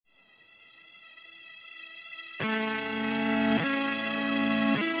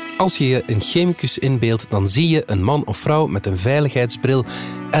Als je je een chemicus inbeeldt, dan zie je een man of vrouw met een veiligheidsbril,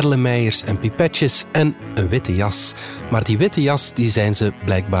 erlenmeiers en pipetjes en een witte jas. Maar die witte jas die zijn ze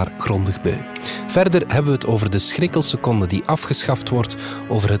blijkbaar grondig beu. Verder hebben we het over de schrikkelseconde die afgeschaft wordt,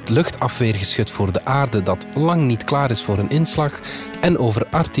 over het luchtafweergeschut voor de aarde dat lang niet klaar is voor een inslag en over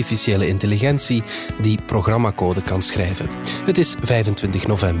artificiële intelligentie die programmacode kan schrijven. Het is 25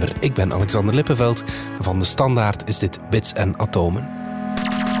 november. Ik ben Alexander Lippenveld. Van De Standaard is dit Bits en Atomen.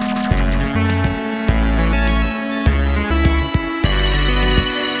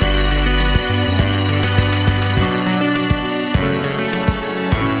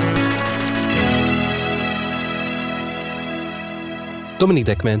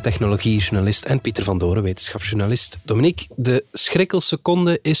 Dominique Dekmijn, technologiejournalist en Pieter van Doren, wetenschapsjournalist. Dominique, de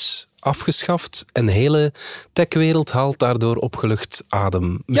schrikkelseconde is afgeschaft en de hele techwereld haalt daardoor opgelucht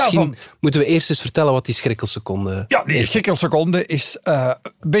adem. Misschien moeten we eerst eens vertellen wat die schrikkelseconde is. Ja, die schrikkelseconde is een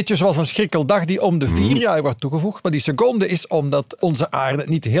beetje zoals een schrikkeldag die om de 4 jaar wordt toegevoegd. Maar die seconde is omdat onze aarde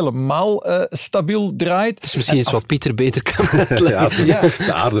niet helemaal stabiel draait. Dat is misschien iets wat Pieter beter kan uitleggen. Ja,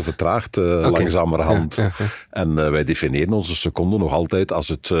 de aarde vertraagt langzamerhand. Ja. En wij definiëren onze seconde nog altijd als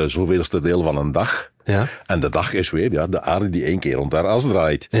het zoveelste deel van een dag. Ja. En de dag is weer de aarde die 1 keer rond haar as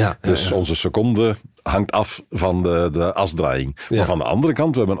draait. Dus onze seconde hangt af van de asdraaiing. Ja. Maar van de andere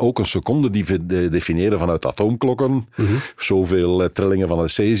kant, we hebben ook een seconde die we definiëren vanuit atoomklokken. Zoveel trillingen van een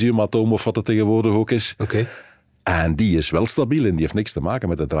cesiumatoom of wat het tegenwoordig ook is. Okay. En die is wel stabiel en die heeft niks te maken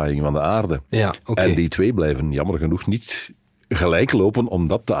met de draaiing van de aarde. Ja, okay. En die twee blijven jammer genoeg niet gelijk lopen,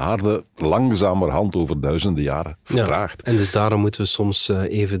 omdat de aarde langzamerhand over duizenden jaren vertraagt. Ja, en dus daarom moeten we soms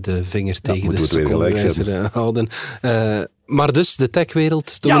even de vinger tegen de secondewijzer houden. Maar dus, de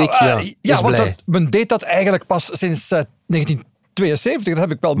techwereld, Dominique, is blij. Want men deed dat eigenlijk pas sinds 1972, dat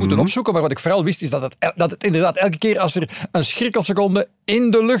heb ik wel moeten opzoeken, maar wat ik vooral wist is dat het inderdaad elke keer als er een schrikkelseconde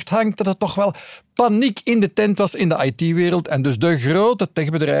in de lucht hangt, dat het toch wel paniek in de tent was in de IT-wereld. En dus de grote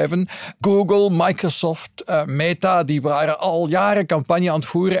techbedrijven, Google, Microsoft, Meta, die waren al jaren campagne aan het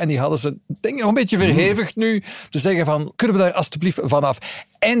voeren en die hadden ze, denk ik, nog een beetje verhevigd nu, te zeggen van, kunnen we daar alstublieft vanaf?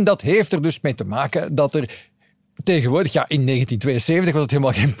 En dat heeft er dus mee te maken dat er tegenwoordig, in 1972 was het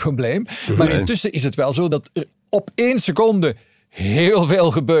helemaal geen probleem, maar intussen is het wel zo dat er op 1 seconde heel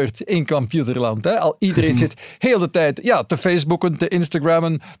veel gebeurt in computerland. Hè? Al iedereen zit heel de tijd te Facebooken, te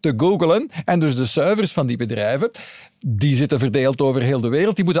Instagrammen, te googlen. En dus de servers van die bedrijven, die zitten verdeeld over heel de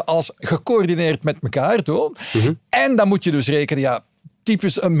wereld. Die moeten alles gecoördineerd met elkaar doen. En dan moet je dus rekenen,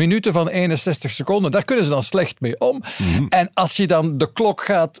 typisch een minuut van 61 seconden, daar kunnen ze dan slecht mee om. En als je dan de klok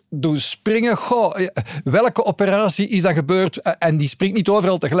gaat doen springen, welke operatie is dan gebeurd? En die springt niet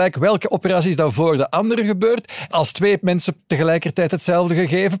overal tegelijk. Welke operatie is dan voor de andere gebeurd? Als 2 mensen tegelijkertijd hetzelfde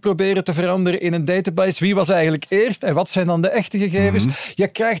gegeven proberen te veranderen in een database, wie was eigenlijk eerst en wat zijn dan de echte gegevens? Je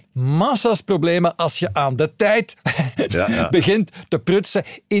krijgt massa's problemen als je aan de tijd begint te prutsen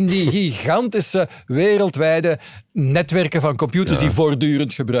in die gigantische wereldwijde netwerken van computers die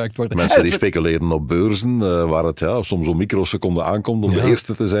voortdurend gebruikt worden. Mensen die speculeren op beurzen, waar het soms om microseconden aankomt om de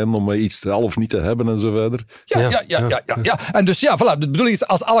eerste te zijn, om iets al of niet te hebben en zo verder. Ja. En dus voilà, de bedoeling is,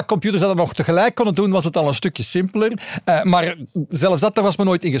 als alle computers dat nog tegelijk konden doen, was het al een stukje simpeler. Maar zelfs daar was men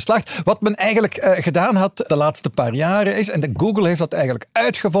nooit in geslaagd. Wat men eigenlijk gedaan had de laatste paar jaren is, en Google heeft dat eigenlijk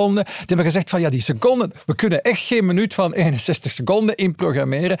uitgevonden, die hebben gezegd van die seconden, we kunnen echt geen minuut van 61 seconden in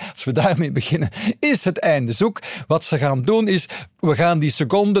programmeren. Als we daarmee beginnen, is het einde zoek. Wat ze gaan doen is, we gaan die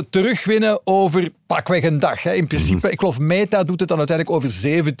seconde terugwinnen over pakweg een dag. In principe, ik geloof Meta doet het dan uiteindelijk over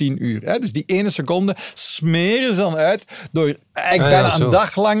 17 uur. Dus die 1 seconde smeren ze dan uit door eigenlijk bijna een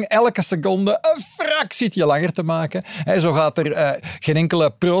dag lang elke seconde een fractietje langer te maken. Zo gaat er geen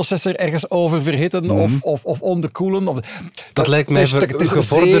enkele processor ergens over verhitten of onderkoelen. Dat lijkt mij een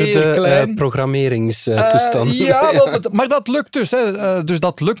gevorderde programmeringstoestand. Maar dat lukt dus. Dus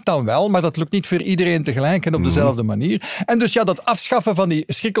dat lukt dan wel, maar dat lukt niet voor iedereen tegelijk en op dezelfde manier. En dus dat afschaffen van die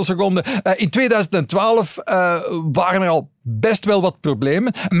schrikkelseconde. In 2012 waren er al best wel wat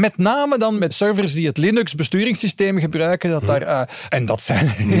problemen. Met name dan met servers die het Linux-besturingssysteem gebruiken. En dat zijn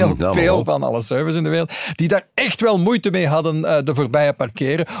heel veel van alle servers in de wereld. Die daar echt wel moeite mee hadden de voorbije paar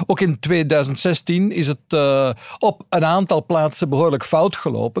keren. Ook in 2016 is het op een aantal plaatsen behoorlijk fout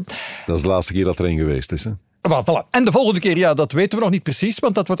gelopen. Dat is de laatste keer dat er een geweest is, hè? Voilà. En de volgende keer, dat weten we nog niet precies,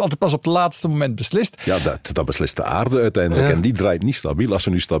 want dat wordt altijd pas op het laatste moment beslist. Ja, dat beslist de aarde uiteindelijk. En die draait niet stabiel. Als ze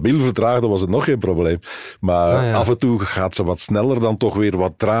nu stabiel vertraagde, was het nog geen probleem. Maar af en toe gaat ze wat sneller, dan toch weer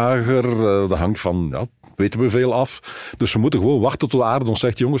wat trager. Dat hangt van weten we veel af. Dus we moeten gewoon wachten tot de aarde ons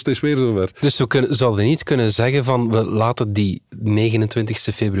zegt, jongens, het is weer zover. Dus we zouden niet kunnen zeggen van, we laten die 29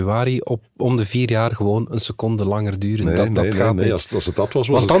 februari om de 4 jaar gewoon een seconde langer duren. Nee, als het dat was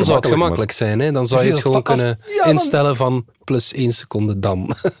want dan zou het gemakkelijk zijn. Hè? Dan zou je het gewoon kunnen instellen van plus 1 seconde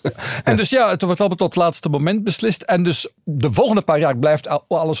dan. En dus het wordt allemaal tot het laatste moment beslist. En dus de volgende paar jaar blijft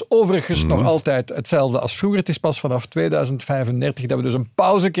alles overigens nog altijd hetzelfde als vroeger. Het is pas vanaf 2035 dat we dus een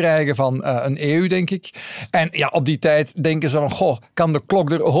pauze krijgen van een eeuw, denk ik. En op die tijd denken ze van, kan de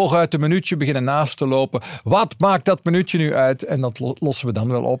klok er hooguit een minuutje beginnen naast te lopen? Wat maakt dat minuutje nu uit? En dat lossen we dan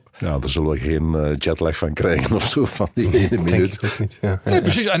wel op. Ja, daar zullen we geen jetlag van krijgen of zo, van die ene minuut. Denk ik ook niet. Ja. Nee,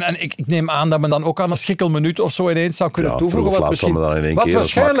 precies. En ik neem aan dat men dan ook aan een schrikkelminuut of zo ineens zou kunnen toevoegen. Wat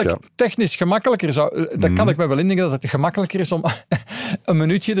waarschijnlijk technisch gemakkelijker zou... Daar kan ik me wel indenken dat het gemakkelijker is om een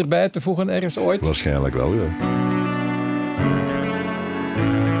minuutje erbij te voegen ergens ooit. Waarschijnlijk wel, ja.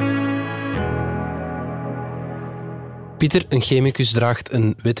 Pieter, een chemicus draagt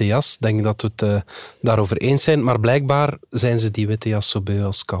een witte jas. Ik denk dat we het daarover eens zijn. Maar blijkbaar zijn ze die witte jas zo beu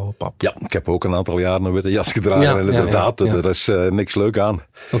als koude pap. Ja, ik heb ook een aantal jaren een witte jas gedragen. En inderdaad, er is niks leuk aan.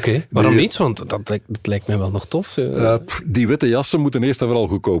 Oké, waarom niet? Want dat lijkt mij wel nog tof. Die witte jassen moeten eerst en vooral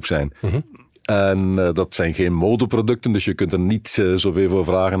goedkoop zijn. En dat zijn geen modeproducten, dus je kunt er niet zoveel voor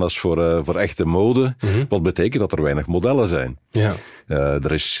vragen als voor echte mode. Wat betekent dat er weinig modellen zijn. Ja.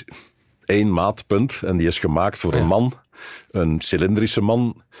 Er is 1 maatpunt en die is gemaakt voor een man. Een cilindrische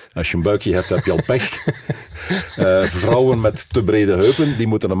man. Als je een buikje hebt, heb je al pech. Vrouwen met te brede heupen, die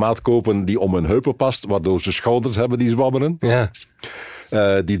moeten een maat kopen die om hun heupen past, waardoor ze schouders hebben die zwabberen. Ja.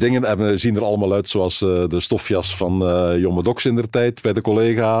 Die dingen zien er allemaal uit zoals de stofjas van Jomme Doks in der tijd bij de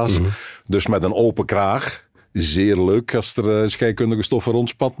collega's. Dus met een open kraag. Zeer leuk als er scheikundige stoffen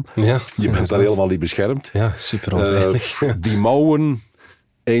rondspatten. Ja, je bent daar helemaal niet beschermd. Ja, super onveilig. Die mouwen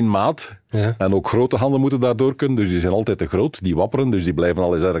 1 maat. Ja. En ook grote handen moeten daardoor kunnen. Dus die zijn altijd te groot. Die wapperen, dus die blijven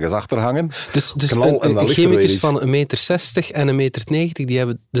al eens ergens achter hangen. Dus een chemicus van 1,60 meter en 1,90 meter, die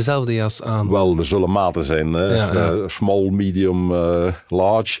hebben dezelfde jas aan? Wel, er zullen maten zijn. Small, medium,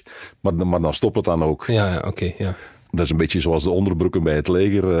 large. Maar dan stopt het dan ook. Ja, oké. Ja. Dat is een beetje zoals de onderbroeken bij het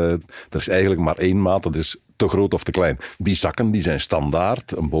leger. Er is eigenlijk maar 1 maat. Dat is te groot of te klein. Die zakken die zijn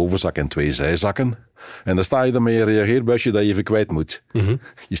standaard. Een bovenzak en 2 zijzakken. En dan sta je dan met je reageerbuisje dat je even kwijt moet.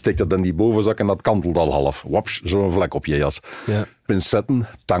 Je steekt dat in die bovenzak en dat kantelt al half. Waps, zo'n vlek op je jas. Ja. Pincetten,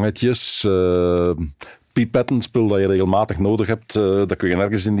 tangetjes, pipetten, spul dat je regelmatig nodig hebt, dat kun je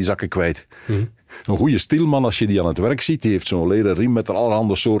nergens in die zakken kwijt. Een goede stielman, als je die aan het werk ziet, die heeft zo'n leren riem met er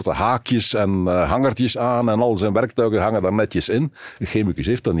allerhande soorten haakjes en hangertjes aan en al zijn werktuigen hangen daar netjes in. Een chemicus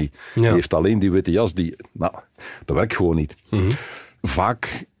heeft dat niet. Ja. Die heeft alleen die witte jas, dat werkt gewoon niet.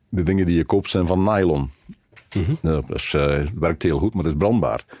 Vaak de dingen die je koopt zijn van nylon. Dat werkt heel goed, maar dat is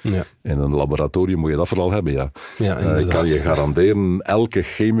brandbaar. Ja. In een laboratorium moet je dat vooral hebben, ja. Ik kan je garanderen, elke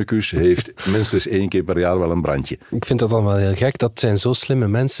chemicus heeft minstens 1 keer per jaar wel een brandje. Ik vind dat dan wel heel gek. Dat zijn zo slimme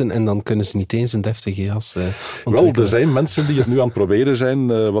mensen en dan kunnen ze niet eens een deftige jas ontwikkelen. Wel, er zijn mensen die het nu aan het proberen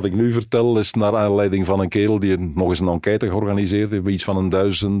zijn. Wat ik nu vertel is naar aanleiding van een kerel die nog eens een enquête georganiseerd heeft bij iets van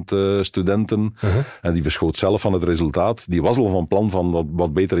 1000 studenten. En die verschoot zelf van het resultaat. Die was al van plan van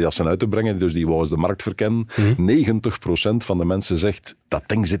wat betere jassen uit te brengen, dus die wou eens de markt verkennen. 90% van de mensen zegt, dat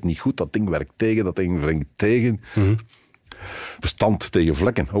ding zit niet goed, dat ding werkt tegen, dat ding wringt tegen. Bestand tegen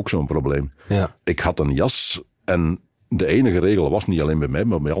vlekken, ook zo'n probleem. Ja. Ik had een jas en de enige regel was, niet alleen bij mij,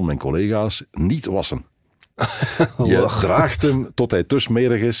 maar bij al mijn collega's, niet wassen. Je draagt hem tot hij te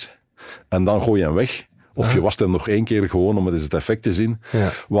smerig is en dan gooi je hem weg. Of je wast hem nog 1 keer gewoon om het effect te zien.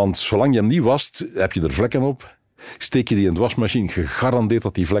 Ja. Want zolang je hem niet wast, heb je er vlekken op. Steek je die in de wasmachine, gegarandeerd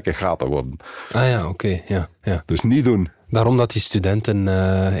dat die vlekken gaten worden. Ah ja, oké. Ja. Dus niet doen. Daarom dat die studenten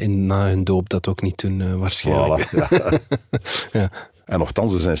na hun doop dat ook niet doen, waarschijnlijk. Voilà, ja. En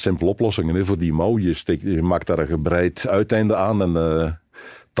nochtans, er zijn simpele oplossingen voor die mouw. Je maakt daar een gebreid uiteinde aan en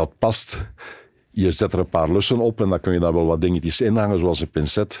dat past. Je zet er een paar lussen op en dan kun je daar wel wat dingetjes in hangen, zoals een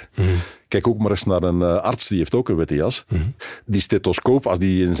pincet. Kijk ook maar eens naar een arts, die heeft ook een witte jas. Die stethoscoop, als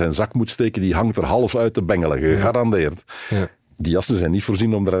die in zijn zak moet steken, die hangt er half uit te bengelen, gegarandeerd. Ja. Die jassen zijn niet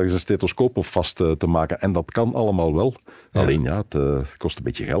voorzien om er ergens een stethoscoop op vast te maken. En dat kan allemaal wel. Ja. Alleen het kost een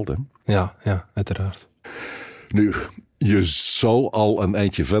beetje geld. Hè? Ja, uiteraard. Nu, je zou al een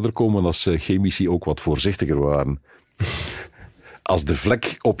eindje verder komen als chemici ook wat voorzichtiger waren. Als de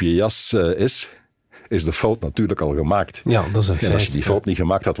vlek op je jas is de fout natuurlijk al gemaakt. Ja, dat is een feit. En als je die fout niet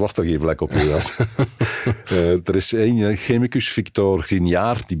gemaakt had, was er geen vlek op je jas. Er is 1 chemicus, Victor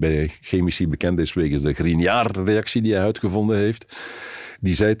Grignard, die bij chemici bekend is wegens de Grignard-reactie die hij uitgevonden heeft.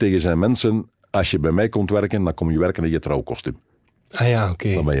 Die zei tegen zijn mensen, als je bij mij komt werken, dan kom je werken in je trouwkostuum. Ah ja,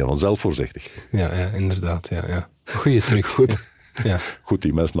 oké. Dan ben je vanzelf voorzichtig. Ja, inderdaad. Ja. Goeie truc. Goed. Ja. Goed,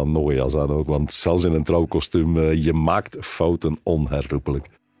 die mensen dan nog een jas aan ook, want zelfs in een trouwkostuum, je maakt fouten onherroepelijk.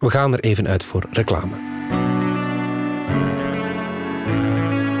 We gaan er even uit voor reclame.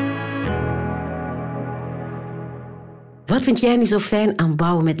 Wat vind jij nu zo fijn aan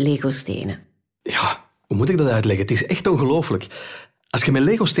bouwen met Lego-stenen? Ja, hoe moet ik dat uitleggen? Het is echt ongelooflijk. Als je met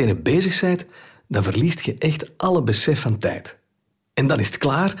Lego-stenen bezig bent, dan verliest je echt alle besef van tijd. En dan is het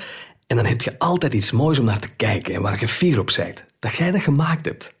klaar en dan heb je altijd iets moois om naar te kijken en waar je fier op bent. Dat jij dat gemaakt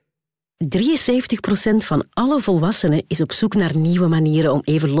hebt. 73% van alle volwassenen is op zoek naar nieuwe manieren om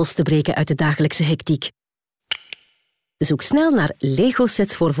even los te breken uit de dagelijkse hectiek. Zoek snel naar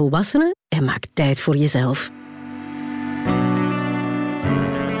Lego-sets voor volwassenen en maak tijd voor jezelf.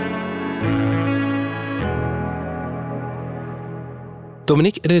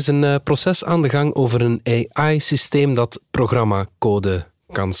 Dominique, er is een proces aan de gang over een AI-systeem dat programmacode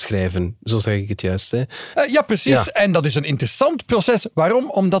kan schrijven. Zo zeg ik het juist, hè? Ja, precies. Ja. En dat is een interessant proces. Waarom?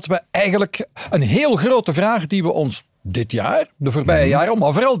 Omdat we eigenlijk een heel grote vraag die we ons dit jaar, de voorbije jaren,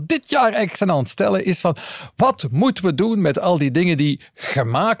 maar vooral dit jaar eigenlijk zijn aan het stellen, is van wat moeten we doen met al die dingen die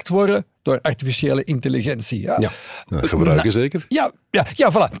gemaakt worden door artificiële intelligentie. Ja. Gebruiken zeker? Ja,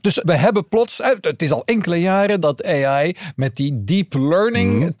 voilà. Dus we hebben plots, het is al enkele jaren dat AI met die deep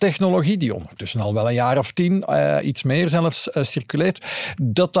learning technologie, die ondertussen al wel een jaar of 10, iets meer zelfs, circuleert,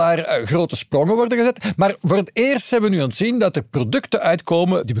 dat daar grote sprongen worden gezet. Maar voor het eerst hebben we nu aan het zien dat er producten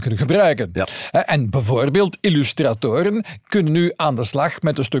uitkomen die we kunnen gebruiken. Ja. En bijvoorbeeld illustratoren kunnen nu aan de slag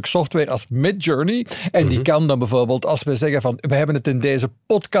met een stuk software als Midjourney. En die kan dan bijvoorbeeld, als we zeggen van, we hebben het in deze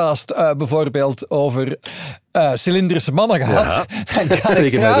podcast bijvoorbeeld over cilindrische mannen gehad. Dan kan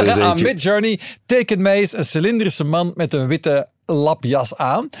ik vragen aan Midjourney, teken mij eens een cilindrische man met een witte lapjas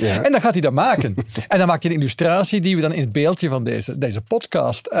aan. Ja. En dan gaat hij dat maken. En dan maakt hij een illustratie die we dan in het beeldje van deze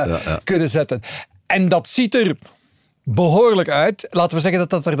podcast kunnen zetten. En dat ziet er behoorlijk uit. Laten we zeggen dat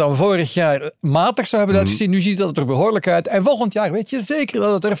dat er dan vorig jaar matig zou hebben uitgezien. Nu ziet het er behoorlijk uit. En volgend jaar weet je zeker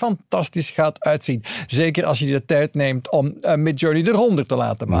dat het er fantastisch gaat uitzien. Zeker als je de tijd neemt om Midjourney er 100 te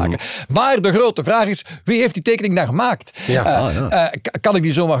laten maken. Maar de grote vraag is, wie heeft die tekening dan gemaakt? Kan ik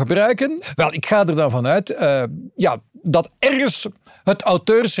die zomaar gebruiken? Wel, ik ga er dan vanuit dat ergens het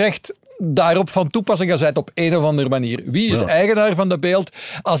auteursrecht daarop van toepassing gaat zijn op een of andere manier. Wie is eigenaar van dat beeld?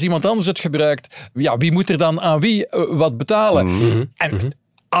 Als iemand anders het gebruikt, wie moet er dan aan wie wat betalen? En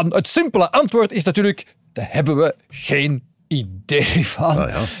het simpele antwoord is natuurlijk, daar hebben we geen idee van.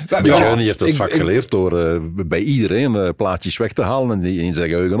 Midjourney heeft het vak geleerd door bij iedereen plaatjes weg te halen en die in zijn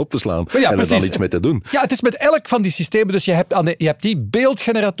geheugen op te slaan. En er dan iets mee te doen. Ja, het is met elk van die systemen. Dus je hebt die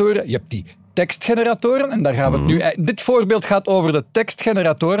beeldgeneratoren, je hebt die tekstgeneratoren. En daar gaan we het nu. Dit voorbeeld gaat over de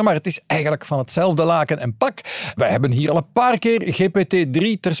tekstgeneratoren, maar het is eigenlijk van hetzelfde laken en pak. Wij hebben hier al een paar keer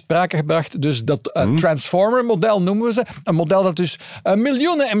GPT-3 ter sprake gebracht. Dus dat Transformer-model noemen we ze. Een model dat dus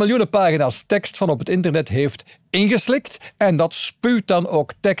miljoenen en miljoenen pagina's tekst van op het internet heeft ingeslikt. En dat spuwt dan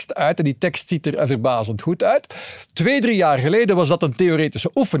ook tekst uit. En die tekst ziet er verbazend goed uit. 2-3 jaar geleden was dat een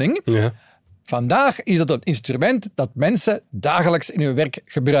theoretische oefening. Ja. Vandaag is dat een instrument dat mensen dagelijks in hun werk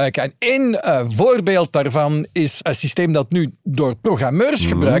gebruiken. En één voorbeeld daarvan is een systeem dat nu door programmeurs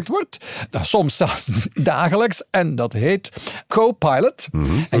gebruikt wordt. Soms zelfs dagelijks. En dat heet Copilot.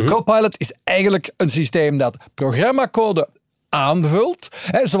 En Copilot is eigenlijk een systeem dat programmacode aanvult.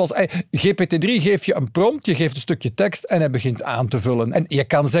 Zoals GPT-3 geeft je een prompt, je geeft een stukje tekst en hij begint aan te vullen. En je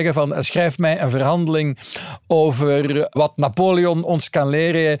kan zeggen van, schrijf mij een verhandeling over wat Napoleon ons kan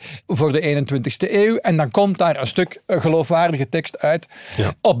leren voor de 21ste eeuw. En dan komt daar een stuk geloofwaardige tekst uit.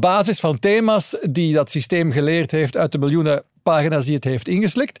 Ja. Op basis van thema's die dat systeem geleerd heeft uit de miljoenen pagina's die het heeft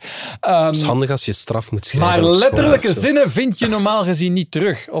ingeslikt. Het is handig als je straf moet schrijven. Maar letterlijke zinnen vind je normaal gezien niet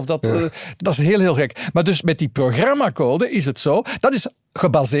terug. Of dat is heel, heel gek. Maar dus met die programmacode is het zo. Dat is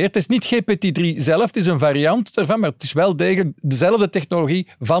gebaseerd. Het is niet GPT-3 zelf, het is een variant ervan, maar het is wel degelijk dezelfde technologie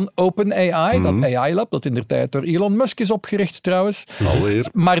van OpenAI, dat AI-lab, dat in der tijd door Elon Musk is opgericht trouwens. Alweer.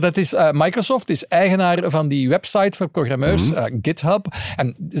 Maar dat is Microsoft, is eigenaar van die website voor programmeurs, GitHub.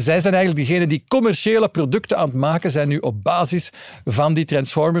 En zij zijn eigenlijk degene die commerciële producten aan het maken zijn nu op basis van die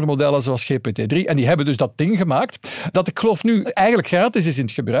transformer-modellen zoals GPT-3. En die hebben dus dat ding gemaakt, dat ik geloof nu eigenlijk gratis is in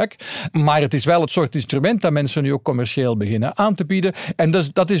het gebruik, maar het is wel het soort instrument dat mensen nu ook commercieel beginnen aan te bieden. En dus,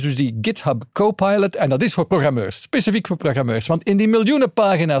 dat is dus die GitHub Copilot. En dat is voor programmeurs. Specifiek voor programmeurs. Want in die miljoenen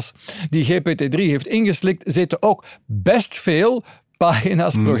pagina's die GPT-3 heeft ingeslikt, zitten ook best veel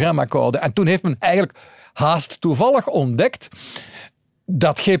pagina's programmacode. En toen heeft men eigenlijk haast toevallig ontdekt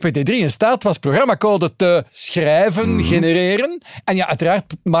dat GPT-3 in staat was programmacode te schrijven, genereren. En ja,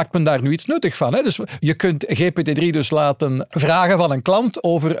 uiteraard maakt men daar nu iets nuttig van. Hè? Dus je kunt GPT-3 dus laten vragen van een klant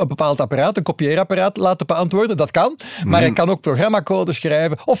over een bepaald apparaat, een kopieerapparaat, laten beantwoorden. Dat kan. Maar hij kan ook programmacode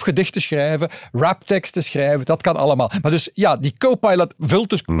schrijven of gedichten schrijven, rapteksten schrijven. Dat kan allemaal. Maar dus ja, die Copilot vult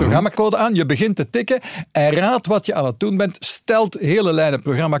dus programmacode aan. Je begint te tikken. Hij raadt wat je aan het doen bent. Stelt hele lijnen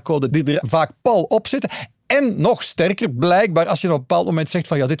programmacode die er vaak pal op zitten. En nog sterker, blijkbaar, als je op een bepaald moment zegt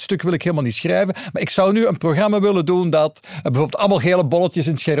van ja, dit stuk wil ik helemaal niet schrijven, maar ik zou nu een programma willen doen dat bijvoorbeeld allemaal gele bolletjes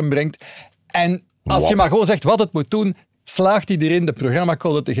in het scherm brengt. En als je maar gewoon zegt wat het moet doen, slaagt hij erin de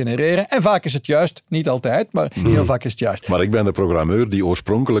programmacode te genereren. En vaak is het juist, niet altijd, maar heel vaak is het juist. Maar ik ben de programmeur die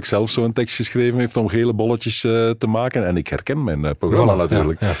oorspronkelijk zelf zo'n tekst geschreven heeft om gele bolletjes te maken. En ik herken mijn programma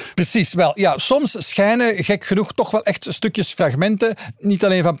natuurlijk. Ja. Precies, wel. Ja, soms schijnen, gek genoeg, toch wel echt stukjes fragmenten, niet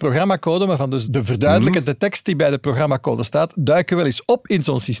alleen van programmacode, maar van dus de verduidelijkende tekst die bij de programmacode staat, duiken wel eens op in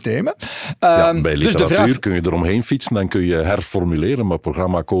zo'n systemen. Bij literatuur kun je eromheen fietsen, dan kun je herformuleren, maar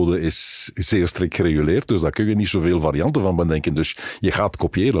programmacode is zeer strikt gereguleerd, dus daar kun je niet zoveel varianten van bedenken. Dus je gaat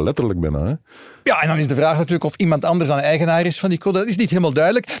kopiëren, letterlijk bijna. Hè? Ja, en dan is de vraag natuurlijk of iemand anders dan eigenaar is van die code. Dat is niet helemaal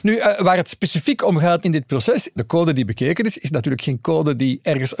duidelijk. Nu, waar het specifiek om gaat in dit proces, de code die bekeken is natuurlijk geen code die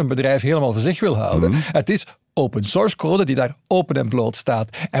ergens een bedrijf helemaal voor zich wil houden. Het is open source code die daar open en bloot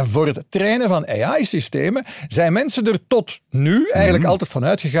staat. En voor het trainen van AI-systemen zijn mensen er tot nu eigenlijk altijd van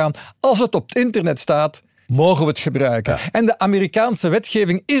uitgegaan, als het op het internet staat, mogen we het gebruiken. Ja. En de Amerikaanse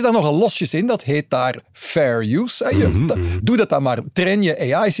wetgeving is daar nogal losjes in. Dat heet daar fair use. Doe dat dan maar. Train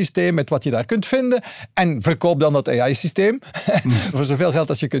je AI-systeem met wat je daar kunt vinden en verkoop dan dat AI-systeem voor zoveel geld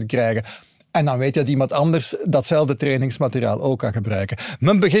als je kunt krijgen. En dan weet je dat iemand anders datzelfde trainingsmateriaal ook kan gebruiken.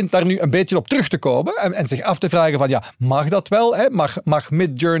 Men begint daar nu een beetje op terug te komen en zich af te vragen van ja, mag dat wel? Hè? Mag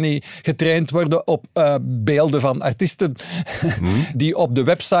Midjourney getraind worden op beelden van artiesten die op de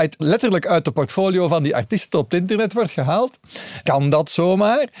website letterlijk uit de portfolio van die artiesten op het internet wordt gehaald? Kan dat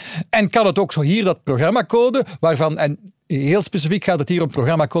zomaar? En kan het ook zo hier dat programmacode waarvan... Heel specifiek gaat het hier om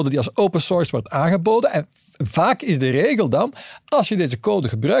programmacode die als open source wordt aangeboden. En vaak is de regel dan, als je deze code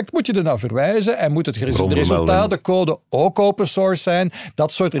gebruikt, moet je er naar verwijzen en moet het resultaat, de code, ook open source zijn.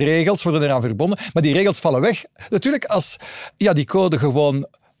 Dat soort regels worden eraan verbonden. Maar die regels vallen weg. Natuurlijk als die code gewoon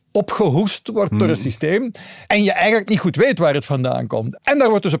opgehoest wordt door een systeem en je eigenlijk niet goed weet waar het vandaan komt. En daar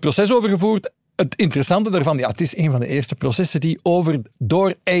wordt dus een proces over gevoerd. Het interessante daarvan, het is een van de eerste processen die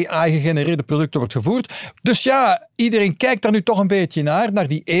door AI gegenereerde producten wordt gevoerd. Dus ja, iedereen kijkt daar nu toch een beetje naar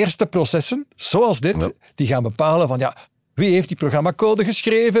die eerste processen, zoals dit, die gaan bepalen van wie heeft die programmacode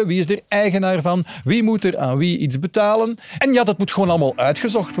geschreven, wie is er eigenaar van, wie moet er aan wie iets betalen. En dat moet gewoon allemaal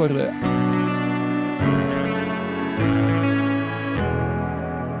uitgezocht worden.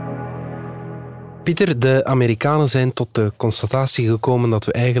 Pieter, de Amerikanen zijn tot de constatatie gekomen dat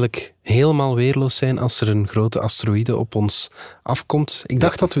we eigenlijk helemaal weerloos zijn als er een grote asteroïde op ons afkomt. Ik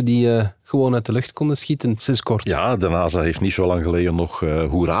dacht dat we die gewoon uit de lucht konden schieten sinds kort. Ja, de NASA heeft niet zo lang geleden nog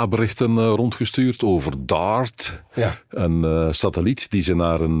hoera-berichten rondgestuurd over DART. Ja. Een satelliet die ze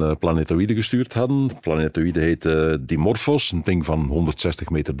naar een planetoïde gestuurd hadden. De planetoïde heet Dimorphos, een ding van 160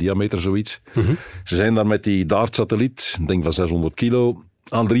 meter diameter, zoiets. Ze zijn daar met die DART-satelliet, een ding van 600 kilo...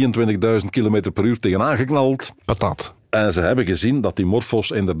 aan 23.000 km per uur tegenaan geknald. Patat. En ze hebben gezien dat die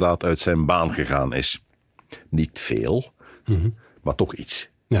Dimorphos inderdaad uit zijn baan gegaan is. Niet veel, maar toch iets.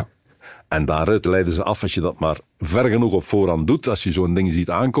 Ja. En daaruit leiden ze af, als je dat maar ver genoeg op voorhand doet, als je zo'n ding ziet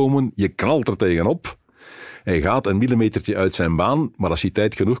aankomen, je knalt er tegenop. Hij gaat een millimetertje uit zijn baan, maar als hij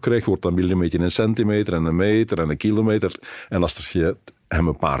tijd genoeg krijgt, wordt dat millimeter een centimeter en een meter en een kilometer. En als je hem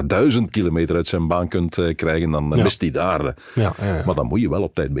een paar duizend kilometer uit zijn baan kunt krijgen, dan mist hij de aarde. Ja. Maar dan moet je wel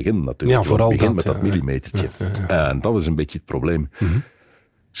op tijd beginnen natuurlijk. Ja, vooral begin met dat millimetertje. En dat is een beetje het probleem.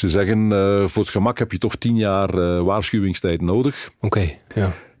 Ze zeggen, voor het gemak heb je toch 10 jaar waarschuwingstijd nodig. Oké.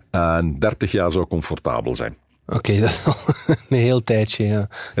 En 30 jaar zou comfortabel zijn. Oké, dat is al een heel tijdje, ja.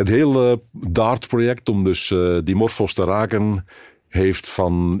 Het hele DART-project om dus Dimorphos te raken, heeft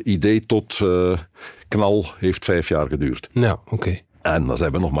van idee tot knal heeft 5 jaar geduurd. Ja, oké. En dan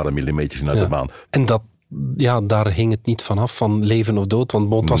zijn we nog maar een millimeter uit de baan. En daar hing het niet vanaf, van leven of dood,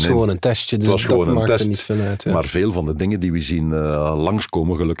 want het was gewoon een testje, dus was dat maakt er niet veel uit. Ja. Maar veel van de dingen die we zien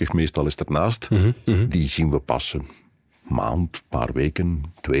langskomen, gelukkig meestal is het ernaast, die zien we pas een maand, paar weken,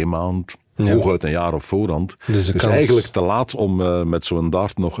 2 maanden, hooguit een jaar op voorhand. Dus eigenlijk te laat om met zo'n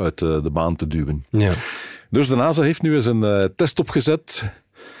DART nog uit de baan te duwen. Ja. Dus de NASA heeft nu eens een test opgezet.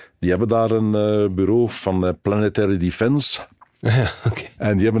 Die hebben daar een bureau van Planetary Defense. Ja, okay.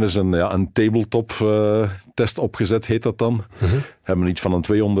 En die hebben dus een tabletop-test opgezet, heet dat dan. Hebben iets van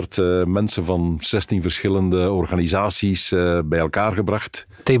 200 mensen van 16 verschillende organisaties bij elkaar gebracht.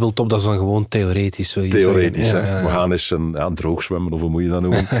 Tabletop, dat is dan gewoon theoretisch, wil je theoretisch, zeggen. Ja. We gaan eens een droog zwemmen, of hoe moet je dat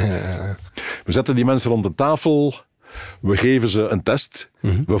noemen? We zetten die mensen rond de tafel, we geven ze een test,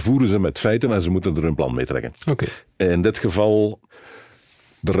 we voeren ze met feiten en ze moeten er hun plan mee trekken. Okay. In dit geval...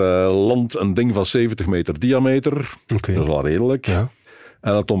 Er landt een ding van 70 meter diameter. Okay. Dat is al redelijk. Ja.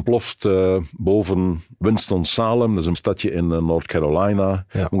 En het ontploft boven Winston-Salem. Dat is een stadje in North Carolina.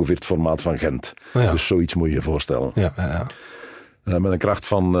 Ja. Ongeveer het formaat van Gent. Oh ja. Dus zoiets moet je je voorstellen. Ja. Met een kracht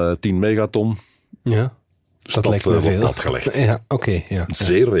van 10 megaton. Ja. Dat lijkt me veel. Platgelegd. Ja, okay, ja. Een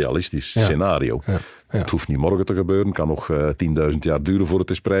zeer realistisch scenario. Ja. Ja. Het hoeft niet morgen te gebeuren. Het kan nog 10.000 jaar duren voor het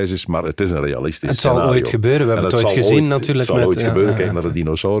eens prijs is. Maar het is een realistisch scenario. Het zal ooit gebeuren. We hebben het ooit gezien natuurlijk. Het zal ooit gebeuren. Kijk naar de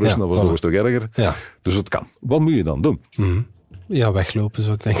dinosaurussen. Dat was nog eens toch erger. Ja. Dus het kan. Wat moet je dan doen? Ja, weglopen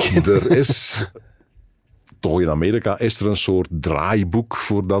zou ik denken. Er is... Toch in Amerika is er een soort draaiboek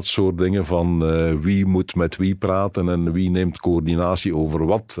voor dat soort dingen van wie moet met wie praten en wie neemt coördinatie over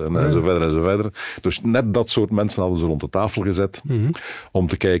wat en zo verder en zo verder. Dus net dat soort mensen hadden ze rond de tafel gezet om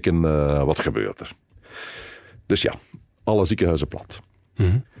te kijken wat gebeurt er. Dus ja, alle ziekenhuizen plat.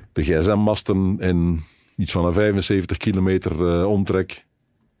 De gsm-masten in iets van een 75 kilometer omtrek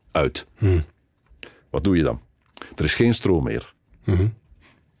uit. Wat doe je dan? Er is geen stroom meer.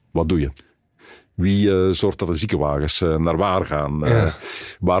 Wat doe je? Wie zorgt dat de ziekenwagens naar waar gaan?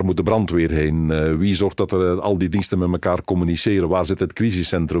 Waar moet de brandweer heen? Wie zorgt dat er al die diensten met elkaar communiceren? Waar zit het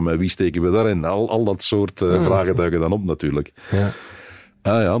crisiscentrum? Wie steken we daarin? Al dat soort vragen duiken dan op natuurlijk.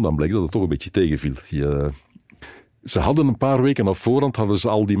 Ja. Dan bleek dat het toch een beetje tegenviel. Ze hadden een paar weken op voorhand hadden ze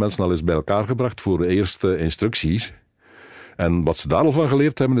al die mensen al eens bij elkaar gebracht voor de eerste instructies. En wat ze daar al van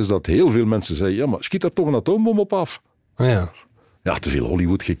geleerd hebben is dat heel veel mensen zeiden, ja, maar schiet er toch een atoombom op af? Ja, te veel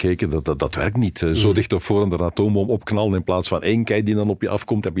Hollywood gekeken, dat werkt niet. Zo dicht op voorhand een atoombom opknallen in plaats van 1 kei die dan op je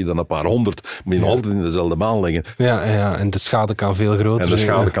afkomt, heb je dan een paar 100. Moet je nog altijd in dezelfde baan leggen. Ja, en de schade kan veel groter zijn. En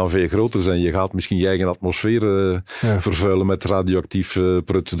de schade kan veel groter zijn. Je gaat misschien je eigen atmosfeer vervuilen met radioactief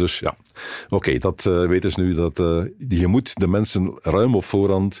prut. Dus ja, oké, dat weten ze nu. Dat je moet de mensen ruim op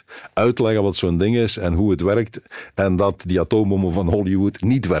voorhand uitleggen wat zo'n ding is en hoe het werkt. En dat die atoombommen van Hollywood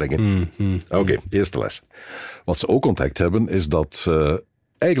niet werken. Oké, eerste les. Wat ze ook ontdekt hebben, is dat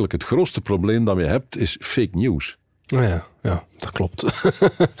eigenlijk het grootste probleem dat je hebt, is fake news. Ja, dat klopt.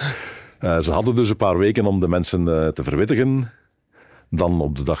 Ze hadden dus een paar weken om de mensen te verwittigen. Dan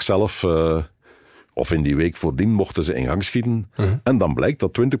op de dag zelf, of in die week voordien, mochten ze in gang schieten. En dan blijkt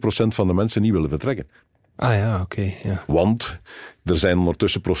dat 20% van de mensen niet willen vertrekken. Oké. Want er zijn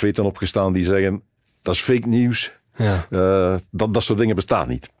ondertussen profeten opgestaan die zeggen, dat is fake news. Ja. Dat soort dingen bestaan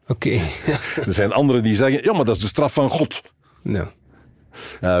niet. Oké. Er zijn anderen die zeggen, ja, maar dat is de straf van God. Ja.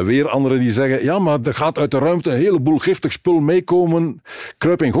 Weer anderen die zeggen, ja, maar er gaat uit de ruimte een heleboel giftig spul meekomen.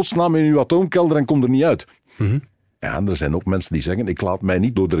 Kruip in godsnaam in uw atoomkelder en kom er niet uit. Ja, en er zijn ook mensen die zeggen, ik laat mij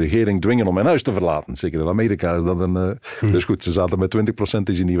niet door de regering dwingen om mijn huis te verlaten. Zeker in Amerika is dat een... Dus goed, ze zaten met 20%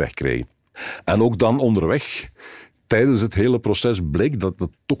 die ze niet wegkregen. En ook dan onderweg, tijdens het hele proces bleek dat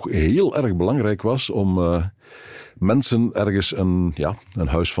het toch heel erg belangrijk was om mensen ergens een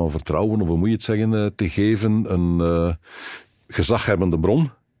huis van vertrouwen, of hoe moet je het zeggen, te geven, een gezaghebbende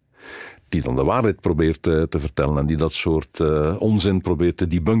bron, die dan de waarheid probeert te vertellen en die dat soort onzin probeert te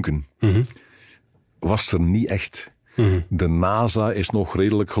debunken. Was er niet echt. De NASA is nog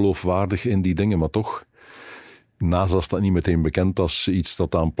redelijk geloofwaardig in die dingen, maar toch... NASA staat niet meteen bekend als iets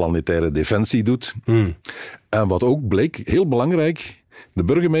dat aan planetaire defensie doet. En wat ook bleek, heel belangrijk, de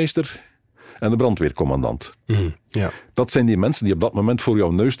burgemeester en de brandweercommandant. Ja. Dat zijn die mensen die op dat moment voor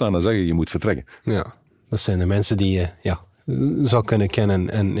jouw neus staan en zeggen je moet vertrekken. Ja, dat zijn de mensen die je zou kunnen kennen.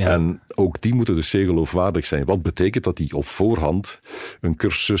 En ook die moeten dus zeer geloofwaardig zijn. Wat betekent dat die op voorhand een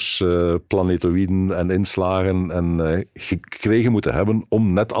cursus planetoïden en inslagen en gekregen moeten hebben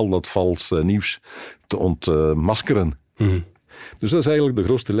om net al dat vals nieuws te ontmaskeren. Dus dat is eigenlijk de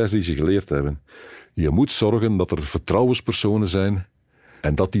grootste les die ze geleerd hebben. Je moet zorgen dat er vertrouwenspersonen zijn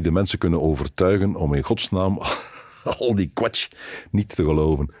en dat die de mensen kunnen overtuigen om in godsnaam al die kwatsch niet te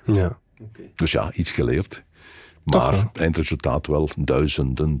geloven. Ja. Okay. Dus ja, iets geleerd. Maar eindresultaat wel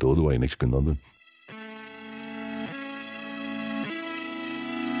duizenden doden waar je niks kunt aan doen.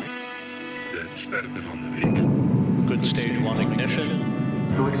 De sterren van de week. Good stage 1 ignition.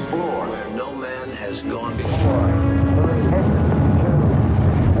 To explore where no man has gone before.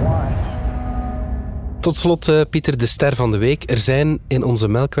 Tot slot, Pieter, de ster van de week. Er zijn in onze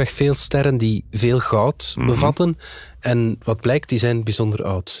Melkweg veel sterren die veel goud bevatten. En wat blijkt, die zijn bijzonder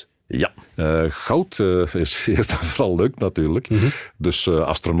oud. Ja, goud is eerst en vooral leuk natuurlijk. Mm-hmm. Dus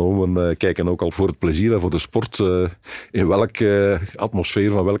astronomen kijken ook al voor het plezier en voor de sport. In welke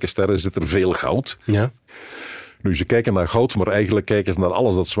atmosfeer van welke sterren zit er veel goud? Ja. Nu, ze kijken naar goud, maar eigenlijk kijken ze naar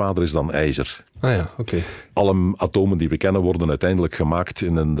alles dat zwaarder is dan ijzer. Ah ja, oké. Alle atomen die we kennen worden uiteindelijk gemaakt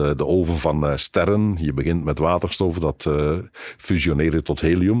in de oven van sterren. Je begint met waterstof, dat fusioneert tot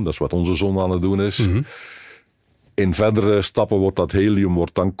helium. Dat is wat onze zon aan het doen is. Mm-hmm. In verdere stappen wordt dat helium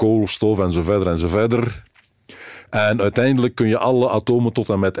wordt dan koolstof en zo verder en zo verder. En uiteindelijk kun je alle atomen tot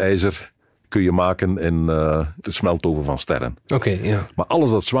en met ijzer kun je maken in de smeltoven van sterren. Oké, ja. Maar alles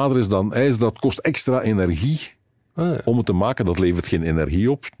dat zwaarder is dan ijzer, dat kost extra energie om het te maken. Dat levert geen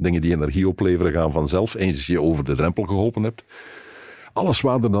energie op. Dingen die energie opleveren gaan vanzelf, eens je over de drempel geholpen hebt. Alles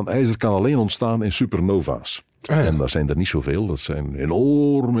zwaarder dan ijzer kan alleen ontstaan in supernova's. En dat zijn er niet zoveel. Dat zijn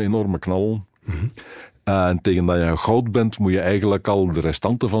enorme knallen. Mm-hmm. En tegen dat je goud bent, moet je eigenlijk al de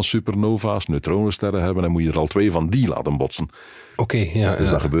restanten van supernova's, neutronensterren hebben en moet je er al 2 van die laten botsen. Oké, ja. Dus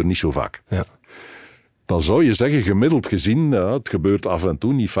dat gebeurt niet zo vaak. Ja. Dan zou je zeggen, gemiddeld gezien, het gebeurt af en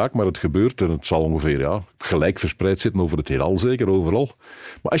toe, niet vaak, maar het gebeurt en het zal ongeveer gelijk verspreid zitten over het heelal, zeker overal.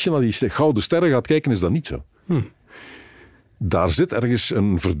 Maar als je naar die gouden sterren gaat kijken, is dat niet zo. Daar zit ergens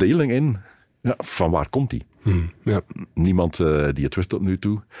een verdeling in. Ja, van waar komt die? Ja. Niemand die het wist tot nu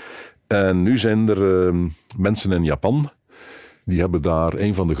toe. En nu zijn er mensen in Japan, die hebben daar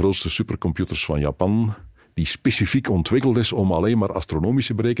een van de grootste supercomputers van Japan, die specifiek ontwikkeld is om alleen maar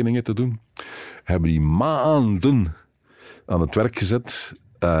astronomische berekeningen te doen. Hebben die maanden aan het werk gezet.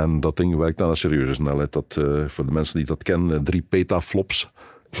 En dat ding werkt aan een serieuze snelheid. Dat, voor de mensen die dat kennen, 3 petaflops.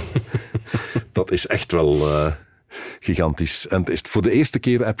 Dat is echt wel gigantisch. En voor de eerste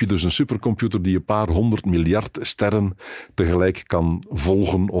keer heb je dus een supercomputer die een paar 100 miljard sterren tegelijk kan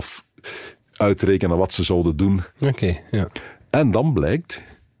volgen of uitrekenen wat ze zouden doen. Oké, ja. En dan blijkt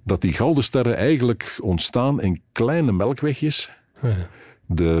dat die gouden sterren eigenlijk ontstaan in kleine melkwegjes. Ja.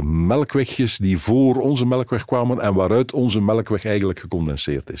 De melkwegjes die voor onze melkweg kwamen en waaruit onze melkweg eigenlijk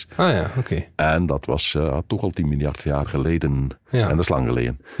gecondenseerd is. Ah ja, oké. En dat was toch al 10 miljard jaar geleden. Ja. En dat is lang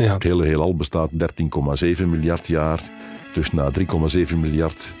geleden. Ja. Het hele heelal bestaat 13,7 miljard jaar. Dus na 3,7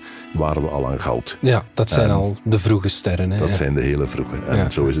 miljard waren we al aan goud. Ja, dat zijn al de vroege sterren. Hè? Dat zijn de hele vroege.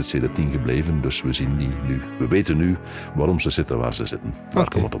 En zo is het sinds 10 gebleven. Dus we zien die nu. We weten nu waarom ze zitten waar ze zitten. Daar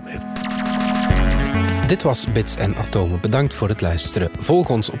komt het op neer. Dit was Bits en Atomen. Bedankt voor het luisteren. Volg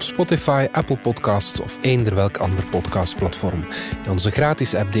ons op Spotify, Apple Podcasts of eender welk ander podcastplatform. In onze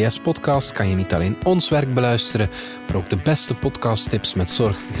gratis app DS Podcast kan je niet alleen ons werk beluisteren, maar ook de beste podcasttips met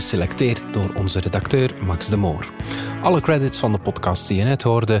zorg geselecteerd door onze redacteur Max de Moor. Alle credits van de podcast die je net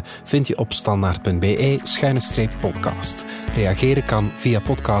hoorde vind je op standaard.be/podcast. Reageren kan via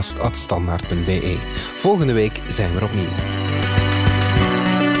podcast@standaard.be. Volgende week zijn we er opnieuw.